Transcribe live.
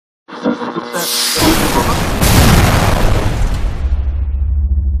What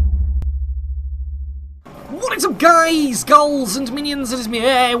is up, guys, gulls and minions? It is me.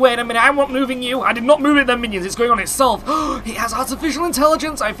 Hey, wait a minute, I'm not moving you. I did not move it then, minions. It's going on itself. It has artificial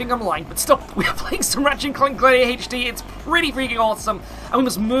intelligence. I think I'm lying, but stop. We are playing some Ratchet Gladiator HD. It's pretty freaking awesome. And we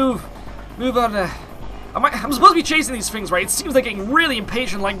must move out of... I'm supposed to be chasing these things, right? It seems they're getting really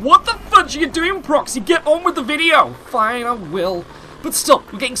impatient, like, what the fudge are you doing, Proxy? Get on with the video! Fine, I will. But still,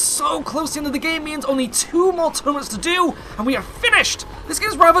 we're getting so close into the game, means only 2 more tournaments to do, and we are finished! This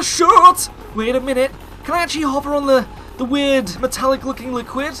game's rather short! Wait a minute, can I actually hover on the weird metallic-looking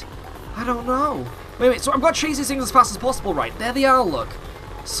liquid? I don't know. Wait, so I've got to chase these things as fast as possible, right? There they are, look.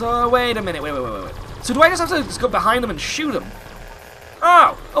 So, wait a minute, wait. So do I just have to go behind them and shoot them?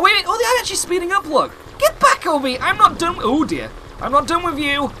 Oh, wait, oh, they're actually speeding up, look. Get back over me! I'm not done. Oh dear, I'm not done with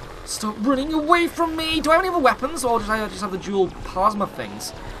you. Stop running away from me. Do I have any other weapons, or do I just have the dual plasma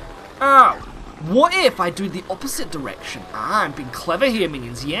things? Oh, what if I do the opposite direction? I'm being clever here,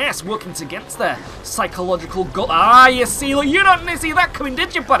 minions. Yes, working against their psychological goal. Ah, you see, look, you didn't see that coming,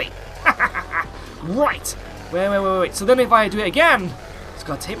 did you, buddy? Right. Wait. So then, if I do it again, just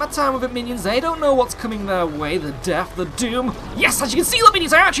gotta take my time with it, minions. They don't know what's coming their way. The death, the doom. Yes, as you can see, look,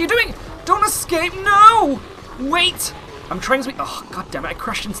 minions, I'm actually doing it. Don't escape, no! Wait! I'm trying to make... Oh, god damn it, I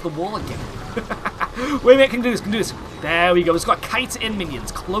crashed into the wall again. Wait a minute, can do this. There we go, it's got to kite it in,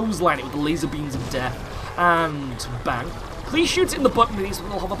 minions. Clothesline it with the laser beams of death. And bang. Please shoot it in the butt, minions, with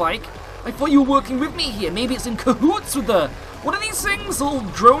a little hover bike. I thought you were working with me here. Maybe it's in cahoots with the... What are these things? The little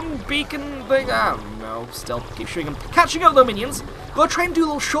drone beacon thing? Oh, no, still, keep shooting them. Catching up, though, minions. Gotta try and do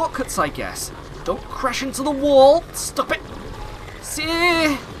little shortcuts, I guess. Don't crash into the wall. Stop it.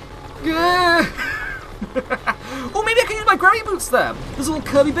 See... Oh, maybe I can use my gravity boots there. Those little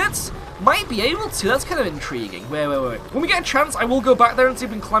curvy bits. Might be able to. That's kind of intriguing. Wait. When we get a chance, I will go back there and see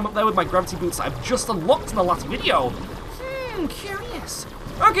if we can climb up there with my gravity boots that I've just unlocked in the last video. Curious.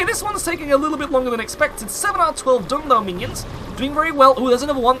 Okay, this one's taking a little bit longer than expected. 7 out of 12 done, though, minions. Doing very well. Oh, there's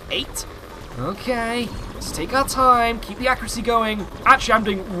another one. 8. Okay. Let's take our time. Keep the accuracy going. Actually, I'm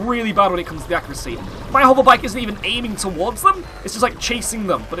doing really bad when it comes to the accuracy. My hover bike isn't even aiming towards them. It's just like chasing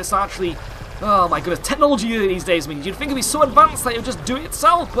them. But it's actually... Oh my goodness. Technology these days means you'd think it'd be so advanced that it would just do it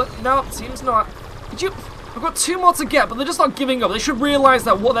itself. But no, it seems not. I've got 2 more to get, but they're just not giving up. They should realize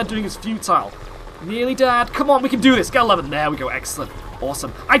that what they're doing is futile. Nearly dead. Come on, we can do this. Get 11. There we go. Excellent.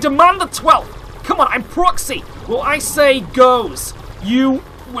 Awesome. I demand the 12th. Come on, I'm Proxy. Well, I say goes. You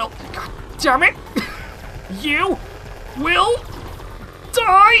will... God damn it. You will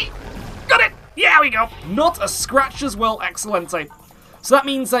die. Got it. Yeah, we go. Not a scratch as well. Excellente. So that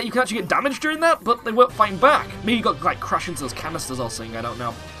means that you can actually get damaged during that, but they weren't fighting back. Maybe you got like crash into those canisters or something, I don't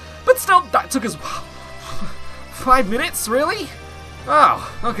know. But still, that took us 5 minutes, really?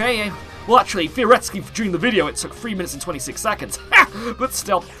 Oh, okay. Well, actually, theoretically, during the video, it took 3 minutes and 26 seconds. But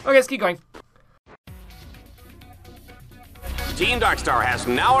still. Okay, let's keep going. Team Darkstar has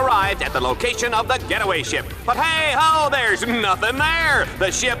now arrived at the location of the getaway ship. But hey ho, there's nothing there!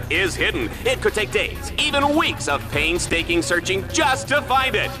 The ship is hidden. It could take days, even weeks of painstaking searching just to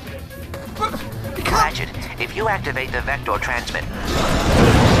find it. Ratchet, if you activate the vector transmit...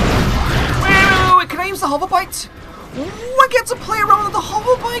 Wait, can I use the hover bike? Ooh, I get to play around with the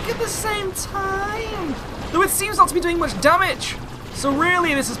hover bike at the same time! Though it seems not to be doing much damage. So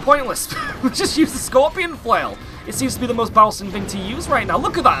really, this is pointless. Just use the scorpion flail. It seems to be the most bouncing thing to use right now.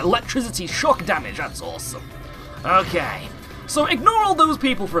 Look at that electricity shock damage. That's awesome. Okay. So ignore all those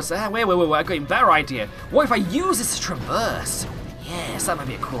people for a second. Wait. I've got a better idea. What if I use this to traverse? Yes, that might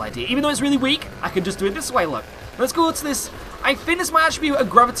be a cool idea. Even though it's really weak, I can just do it this way, look. Let's go to this. I think this might actually be a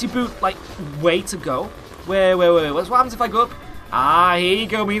gravity boot, like, way to go. Wait. What happens if I go up? Ah, here you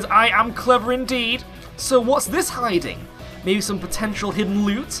go. Means I am clever indeed. So what's this hiding? Maybe some potential hidden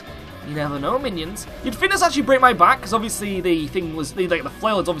loot? You never know, minions. You'd think this actually break my back, because obviously the thing was, the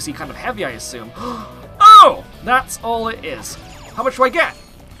flail is obviously kind of heavy, I assume. Oh! That's all it is. How much do I get?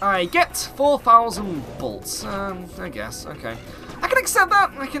 I get 4,000 bolts. I guess, okay. I can accept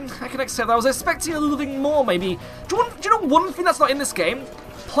that. I can accept that. I was expecting a little thing more, maybe. Do you know one thing that's not in this game?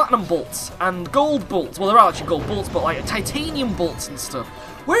 Platinum bolts and gold bolts. Well, there are actually gold bolts, but like titanium bolts and stuff.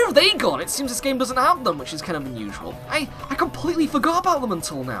 Where have they gone? It seems this game doesn't have them, which is kind of unusual. I completely forgot about them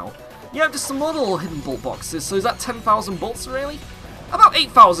until now. Yeah, just some more little hidden bolt boxes. So is that 10,000 bolts, really? About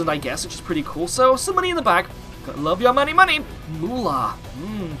 8,000, I guess, which is pretty cool. So, some money in the bag. Gotta love your money. Moolah.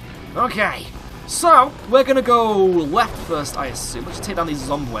 Okay. So, we're gonna go left first, I assume. Let's take down these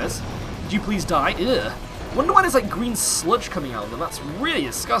zombies. Would you please die? Ugh. Wonder why there's like green sludge coming out of them. That's really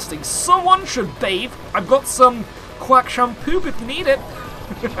disgusting. Someone should bathe. I've got some quack shampoo if you need it.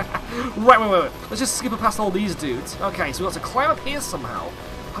 Right, wait. Let's just skip past all these dudes. Okay, so we got to climb up here somehow.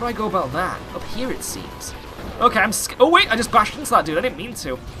 How do I go about that? Up here, it seems. Okay, oh wait, I just bashed into that dude. I didn't mean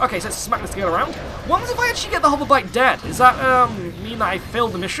to. Okay, so let's smack this guy around. What if I actually get the hoverbike dead? Does that mean that I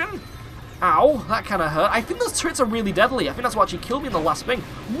failed the mission? Ow, that kind of hurt. I think those turrets are really deadly. I think that's what actually killed me in the last thing.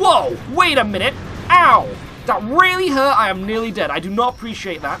 Whoa, wait a minute. Ow, that really hurt. I am nearly dead. I do not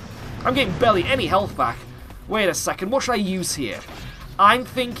appreciate that. I'm getting barely any health back. Wait a second, what should I use here? I'm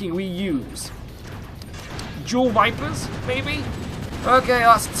thinking we use dual Vipers, maybe? Okay,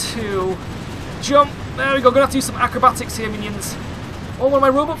 that's 2. Jump. There we go. Gonna have to do some acrobatics here, minions. Oh, one of my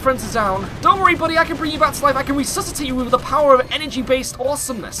robot friends is down. Don't worry, buddy. I can bring you back to life. I can resuscitate you with the power of energy-based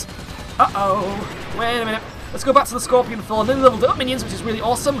awesomeness. Uh-oh. Wait a minute. Let's go back to the Scorpion Fall. And then leveled up minions, which is really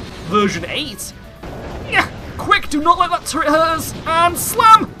awesome. Version 8. Yeah. Quick, do not let that turret hurt us. And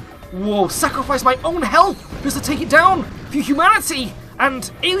slam. Whoa, sacrifice my own health just to take it down for humanity and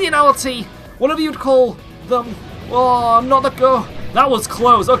alienality. Whatever you'd call them. Oh, not that go. That was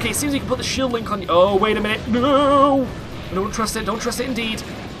close. Okay, seems you can put the shield link on you. Oh, wait a minute. No! Don't trust it. Don't trust it indeed.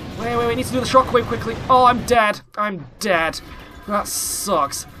 Wait. Need to do the shockwave quickly. Oh, I'm dead. I'm dead. That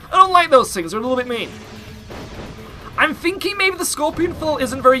sucks. I don't like those things. They're a little bit mean. I'm thinking maybe the Scorpion Fall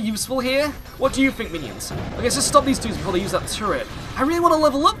isn't very useful here. What do you think, minions? Okay, let's just stop these dudes before they use that turret. I really want to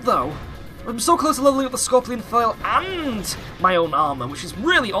level up, though. I'm so close to leveling up the Scorpion Fall and my own armor, which is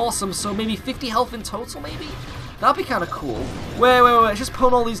really awesome. So maybe 50 health in total, maybe? That'd be kind of cool. Wait. Let's just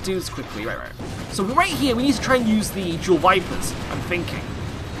pwn all these dudes quickly. Right. So right here, we need to try and use the dual Vipers, I'm thinking.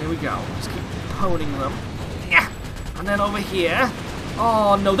 Here we go. Just keep pwning them. Yeah. And then over here.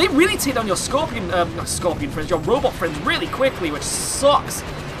 Oh, no. They really take down your not Scorpion friends, your robot friends really quickly, which sucks.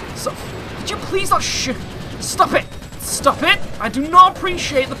 So, could you please not shoot? Stop it. Stop it. I do not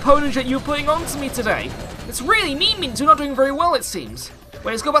appreciate the ponage that you're putting onto me today. It's really mean. You're not doing very well, it seems. Wait,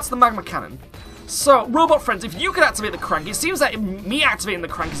 let's go back to the magma cannon. So, robot friends, if you could activate the crank, it seems that me activating the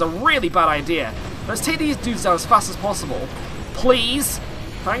crank is a really bad idea. Let's take these dudes down as fast as possible. Please.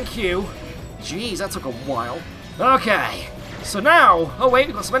 Thank you. Jeez, that took a while. Okay. So now... Oh, wait,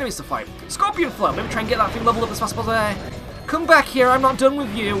 we've got some enemies to fight. Scorpion Flow. Maybe try and get that thing leveled up as fast as possible. Come back here. I'm not done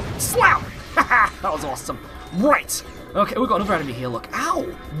with you. Slam! Haha, that was awesome. Right. Okay, we've got another enemy here, look. Ow!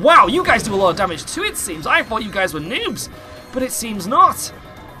 Wow, you guys do a lot of damage too, it seems. I thought you guys were noobs, but it seems not.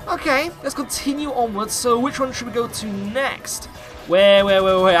 Okay, let's continue onwards. So which one should we go to next? Wait.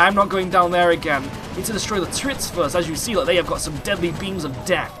 I'm not going down there again. Need to destroy the turrets first. As you see, like, they have got some deadly beams of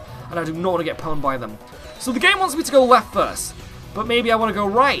death, and I do not want to get pwned by them. So the game wants me to go left first, but maybe I want to go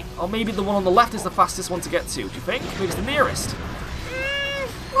right, or maybe the one on the left is the fastest one to get to. Do you think? Maybe it's the nearest.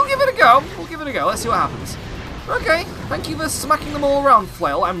 We'll give it a go. Let's see what happens. Okay, thank you for smacking them all around,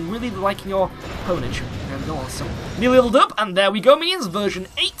 Flail. I'm really liking your ponage. There we go, awesome. Nearly leveled up, and there we go, minions. Version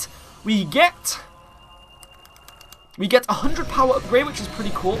 8. We get 100 power upgrade, which is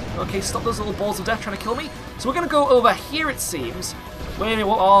pretty cool. Okay, stop those little balls of death trying to kill me. So we're going to go over here, it seems. Wait a minute,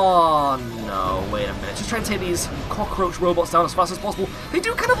 oh no, wait a minute. Just try and take these cockroach robots down as fast as possible. They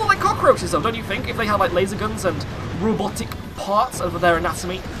do kind of look like cockroaches, though, don't you think? If they have, like, laser guns and robotic parts of their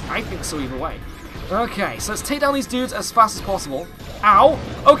anatomy. I think so either way. Okay, so let's take down these dudes as fast as possible. Ow!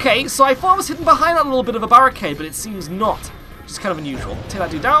 Okay, so I thought I was hidden behind that little bit of a barricade, but it seems not. Which is kind of unusual. Take that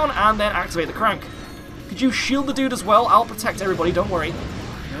dude down, and then activate the crank. Could you shield the dude as well? I'll protect everybody, don't worry.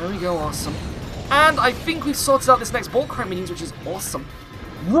 There we go, awesome. And I think we've sorted out this next bolt crank minions, which is awesome.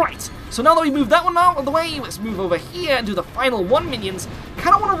 Right, so now that we moved that one out of the way, let's move over here and do the final one, minions.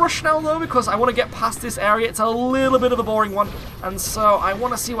 Kind of want to rush now, though, because I want to get past this area. It's a little bit of a boring one, and so I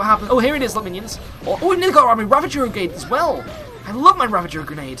want to see what happens. Oh, here it is, look, minions. Oh, we nearly got my Ravager Grenade as well. I love my Ravager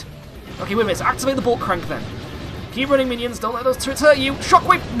Grenade. Okay, wait a minute, so activate the bolt crank then. Keep running, minions, don't let those turrets hurt you.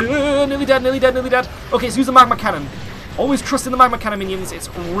 Shockwave! Nearly dead. Okay, so use the magma cannon. Always trust in the magma cannon, minions. It's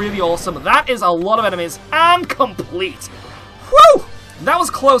really awesome. That is a lot of enemies, and complete. Woo! That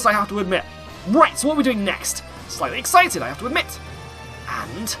was close, I have to admit. Right, so what are we doing next? Slightly excited, I have to admit.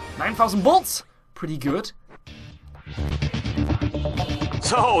 And 9,000 bolts. Pretty good.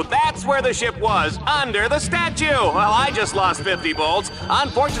 So that's where the ship was, under the statue. Well, I just lost 50 bolts.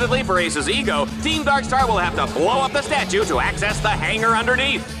 Unfortunately for Ace's ego, Team Darkstar will have to blow up the statue to access the hangar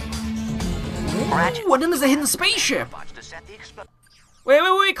underneath. Ooh, and then there's a hidden spaceship.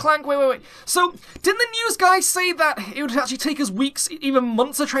 Wait, Clank, wait. So, didn't the news guy say that it would actually take us weeks, even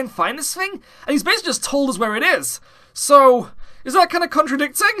months to try and find this thing? And he's basically just told us where it is. So, is that kind of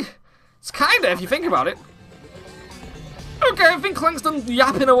contradicting? It's kind of, if you think about it. Okay, I think Clank's done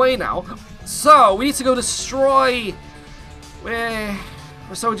yapping away now. So, we need to go destroy...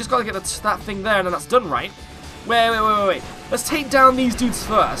 So we just got to get that thing there, and then that's done, right? Wait. let's take down these dudes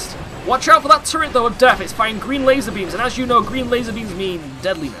first. Watch out for that turret though of death. It's firing green laser beams, and as you know, green laser beams mean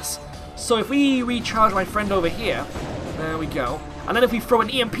deadliness. So if we recharge my friend over here, there we go. And then if we throw an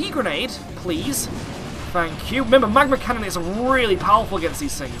EMP grenade, please. Thank you. Remember, magma cannon is really powerful against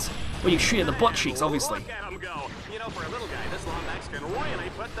these things. Well, you shoot in the butt cheeks, obviously. Look at him go. You know, for a little guy, this long axe can really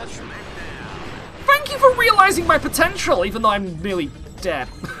put the smack down. Thank you for realizing my potential, even though I'm nearly dead.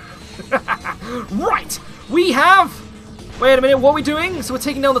 Right, we have... Wait a minute, what are we doing? So we're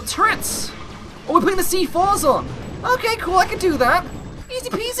taking down the turrets. Oh, we're putting the C4s on. Okay, cool, I can do that. Easy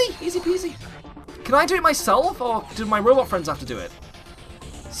peasy, easy peasy. Can I do it myself, or do my robot friends have to do it?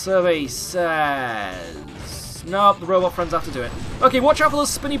 Survey says... Nope, the robot friends have to do it. Okay, watch out for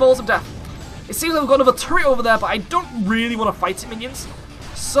those spinny balls of death. It seems like we've got another turret over there, but I don't really want to fight it, minions.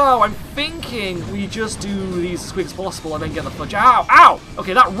 So, I'm thinking we just do these as quick as possible and then get the fudge. Ow! Ow!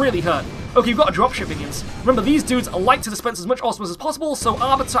 Okay, that really hurt. Okay, you've got a dropship, minions. Remember, these dudes like to dispense as much awesomeness as possible, so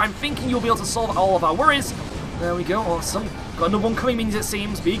Arbiter, I'm thinking you'll be able to solve all of our worries. There we go, awesome. Got another one coming, minions, it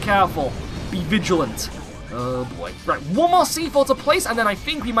seems. Be careful. Be vigilant. Oh boy. Right, one more C4 to place, and then I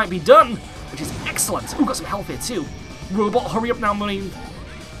think we might be done, which is excellent. Ooh, got some health here too. Robot, hurry up now, money.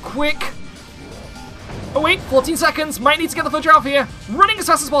 Quick. Oh wait, 14 seconds. Might need to get the fudge out of here. Running as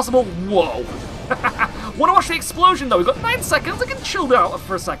fast as possible. Whoa. Want to watch the explosion though? We've got 9 seconds. I can chill out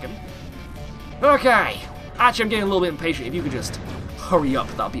for a second. Okay. Actually, I'm getting a little bit impatient. If you could just hurry up,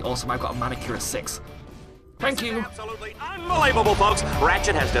 that'd be awesome. I've got a manicure at 6. Thank you. Absolutely unbelievable, folks.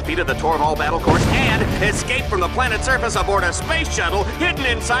 Ratchet has defeated the Torval battle course and escaped from the planet's surface aboard a space shuttle hidden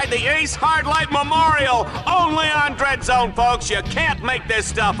inside the Ace Hardlight Memorial. Only on Dread Zone, folks. You can't make this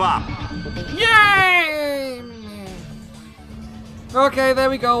stuff up. Yay! Okay,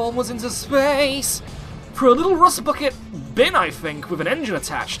 there we go. Almost into space. For a little rust bucket bin, I think, with an engine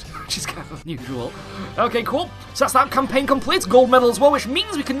attached, which is kind of unusual. Okay, cool. So that's that campaign complete. Gold medal as well, which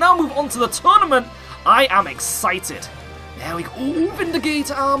means we can now move on to the tournament. I am excited. There we go. Ooh,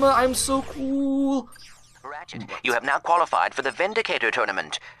 Vindicator armor. I'm so cool. Ratchet, you have now qualified for the Vindicator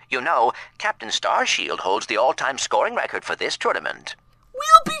tournament. You know, Captain Starshield holds the all-time scoring record for this tournament.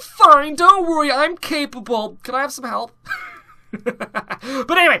 We'll be fine. Don't worry. I'm capable. Can I have some help?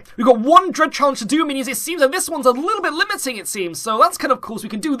 But anyway, we've got one dread challenge to do, minions. It seems like this one's a little bit limiting, it seems. So that's kind of cool. So we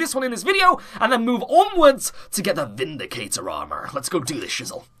can do this one in this video and then move onwards to get the Vindicator armor. Let's go do this,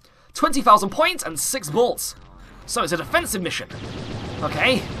 shizzle. 20,000 points and 6 bolts. So it's a defensive mission.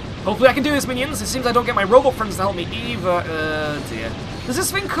 Okay. Hopefully I can do this, minions. It seems I don't get my robot friends to help me either. Dear. Does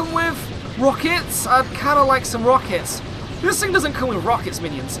this thing come with rockets? I'd kind of like some rockets. This thing doesn't come with rockets,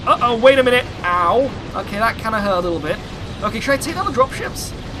 minions. Uh-oh, wait a minute. Ow. Okay, that kind of hurt a little bit. Okay, should I take down the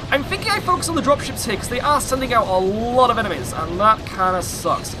dropships? I'm thinking I focus on the dropships here because they are sending out a lot of enemies, and that kind of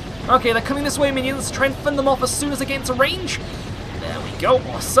sucks. Okay, they're coming this way, minions. Try and fend them off as soon as they get into range. There we go.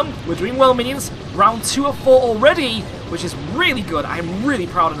 Awesome. We're doing well, minions. Round 2 of 4 already, which is really good. I'm really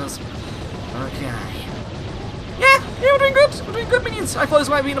proud of us. Okay. Yeah, we're doing good. We're doing good, minions. I thought this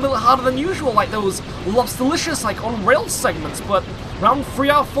might be a little harder than usual, like those Lobsterlicious, like, on-rail segments, but round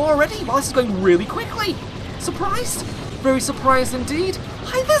 3 out of 4 already. Wow, this is going really quickly. Surprised? Very surprised indeed.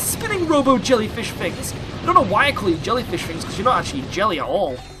 Hi there, spinning robo-jellyfish things. I don't know why I call you jellyfish things, because you're not actually jelly at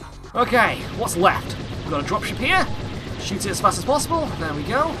all. Okay, what's left? We've got a dropship here. Shoot it as fast as possible. There we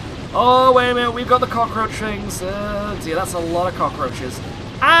go. Oh, wait a minute. We've got the cockroach things. Dear, that's a lot of cockroaches.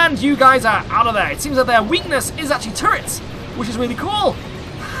 And you guys are out of there. It seems that their weakness is actually turrets, which is really cool.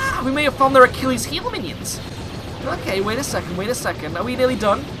 Ah, we may have found their Achilles heel, minions. Okay, wait a second. Are we nearly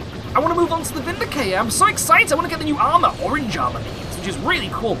done? I want to move on to the Vindicator. I'm so excited. I want to get the new armor, orange armor, minions, which is really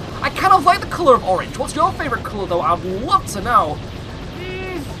cool. I kind of like the color of orange. What's your favorite color, though? I'd love to know.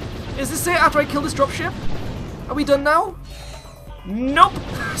 Is this it after I kill this dropship? Are we done now? Nope.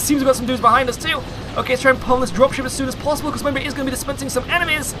 Seems we've got some dudes behind us too. Okay, let's try and pull this dropship as soon as possible, because remember, it is going to be dispensing some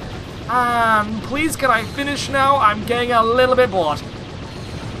enemies. And please, can I finish now? I'm getting a little bit bored.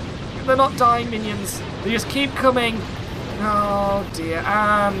 They're not dying, minions. They just keep coming. Oh dear,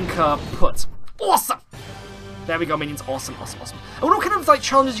 and kaput. Awesome! There we go, minions. Awesome. I wonder what kind of like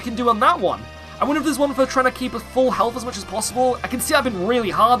challenges you can do on that one. I wonder if there's one for trying to keep a full health as much as possible. I can see I've been really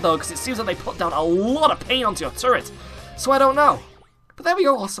hard though, because it seems like they put down a lot of pain onto your turret. So I don't know. But there we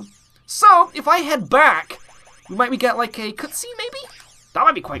go, awesome. So, if I head back, we might get like a cutscene maybe? That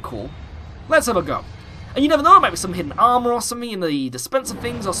might be quite cool. Let's have a go. And you never know, there might be some hidden armor or something in the dispenser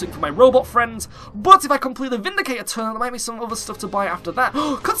things or something for my robot friends. But if I complete the Vindicator turn, there might be some other stuff to buy after that.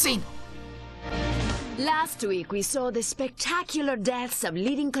 Cutscene! Last week, we saw the spectacular deaths of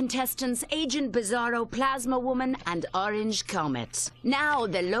leading contestants Agent Bizarro, Plasma Woman, and Orange Comet. Now,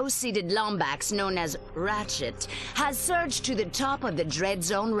 the low-seeded Lombax, known as Ratchet, has surged to the top of the Dread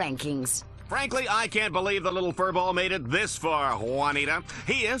Zone rankings. Frankly, I can't believe the little furball made it this far, Juanita.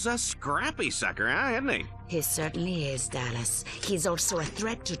 He is a scrappy sucker, huh, isn't he? He certainly is, Dallas. He's also a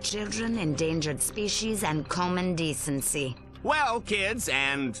threat to children, endangered species, and common decency. Well, kids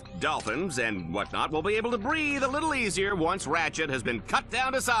and dolphins and whatnot will be able to breathe a little easier once Ratchet has been cut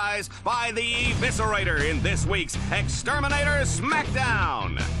down to size by the Eviscerator in this week's Exterminator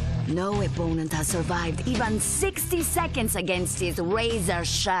Smackdown. No opponent has survived even 60 seconds against his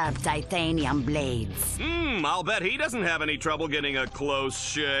razor-sharp titanium blades. I'll bet he doesn't have any trouble getting a close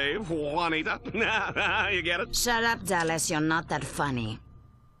shave, Juanita. You get it? Shut up, Dallas. You're not that funny.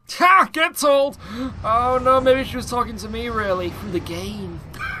 Ha! Get told! Oh no, maybe she was talking to me, really, from the game.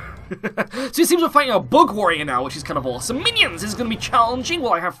 So it seems we're fighting a bug warrior now, which is kind of awesome. Minions, this is going to be challenging.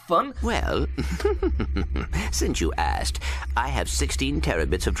 Will I have fun? Well, since you asked, I have 16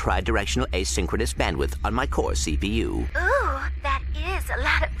 terabits of tri-directional asynchronous bandwidth on my core CPU. Ooh, that is a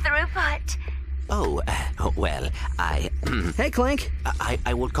lot of throughput. Oh, well, Hey, Clank.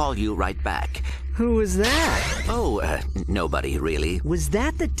 I will call you right back. Who was that? Oh, nobody, really. Was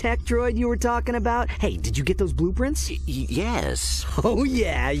that the tech droid you were talking about? Hey, did you get those blueprints? Yes. Oh,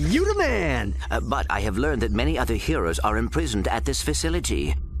 yeah, you the man. But I have learned that many other heroes are imprisoned at this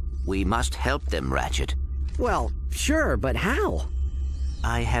facility. We must help them, Ratchet. Well, sure, but how?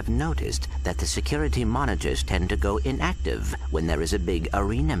 I have noticed that the security monitors tend to go inactive when there is a big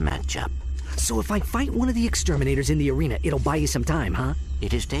arena matchup. So if I fight one of the exterminators in the arena, it'll buy you some time, huh?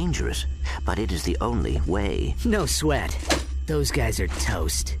 It is dangerous, but it is the only way. No sweat. Those guys are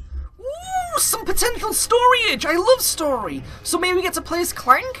toast. Ooh, some potential storyage! I love story! So maybe we get to play as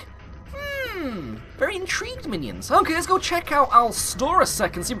Clank? Very intrigued, minions. Okay, let's go check out our store a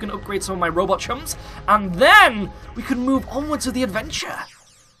second, see if we can upgrade some of my robot chums, and then we can move onwards with the adventure.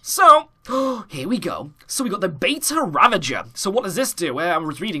 So, here we go. So we got the Beta Ravager. So what does this do? I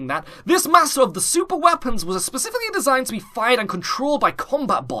was reading that. This master of the super weapons was specifically designed to be fired and controlled by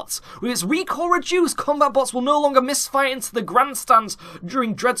combat bots. With its recoil reduced, combat bots will no longer misfire into the grandstands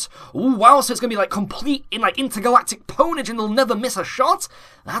during Dread's... Ooh, wow, so it's going to be like complete in like intergalactic ponage and they'll never miss a shot?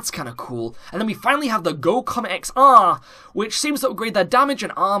 That's kind of cool. And then we finally have the Go Comet XR, which seems to upgrade their damage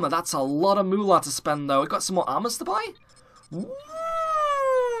and armor. That's a lot of moolah to spend though. We've got some more armors to buy? Ooh.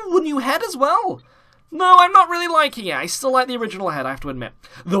 A new head as well. No, I'm not really liking it. I still like the original head, I have to admit.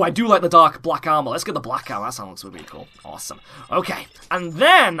 Though I do like the dark black armor. Let's get the black armor. That sounds really cool. Awesome. Okay. And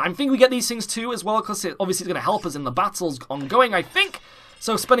then, I'm thinking we get these things too as well, because it obviously is going to help us in the battles ongoing, I think.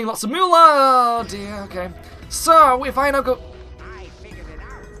 So, spending lots of moolah. Oh, dear. Okay. So, if I now go...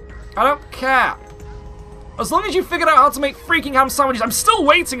 I don't care. As long as you figured out how to make freaking ham sandwiches. I'm still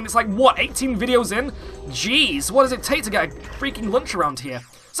waiting, and it's like, what, 18 videos in? Jeez, what does it take to get a freaking lunch around here?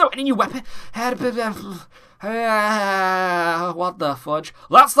 So, any new weapon? What the fudge?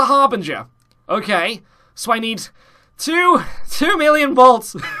 That's the Harbinger. Okay, so I need 2 million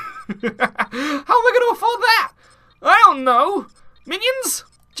bolts. How am I going to afford that? I don't know. Minions?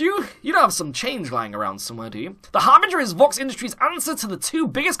 You don't have some change lying around somewhere, do you? The Harbinger is Vox Industries' answer to the 2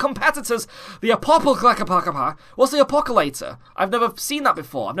 biggest competitors, the What's the Apocolator? I've never seen that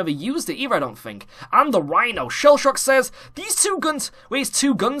before. I've never used it either, I don't think. And the Rhino. Shellshock says, these 2 guns... Wait, it's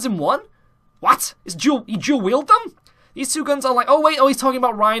 2 guns in one? What? You dual wield them? These 2 guns are like... Oh, wait, he's talking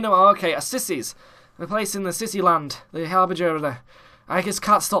about Rhino. Oh, okay, a sissies. The place in the sissy land. The Harbinger, I just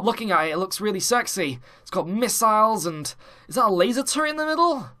can't stop looking at it. It looks really sexy. It's got missiles and... Is that a laser turret in the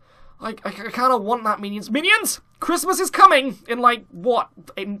middle? Like, I kind of want that, minions. Minions! Christmas is coming in, like, what?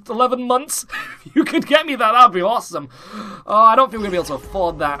 In 11 months? If you could get me that, that'd be awesome. Oh, I don't think we're going to be able to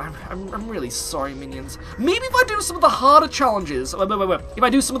afford that. I'm really sorry, minions. Maybe if I do some of the harder challenges... Wait. If I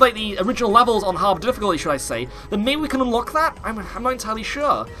do some of, like, the original levels on hard difficulty, should I say, then maybe we can unlock that? I'm not entirely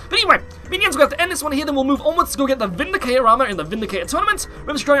sure. But anyway, minions, we have to end this one here, then we'll move onwards to go get the Vindicator armor in the Vindicator tournament.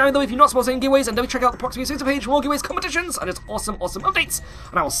 Remember to join out, though, if you're not sponsoring giveaways, and then check out the Proxy Twitter page for more giveaways, competitions, and just awesome updates.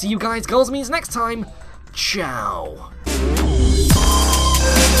 And I will see you guys, girls and minions, next time. Ciao.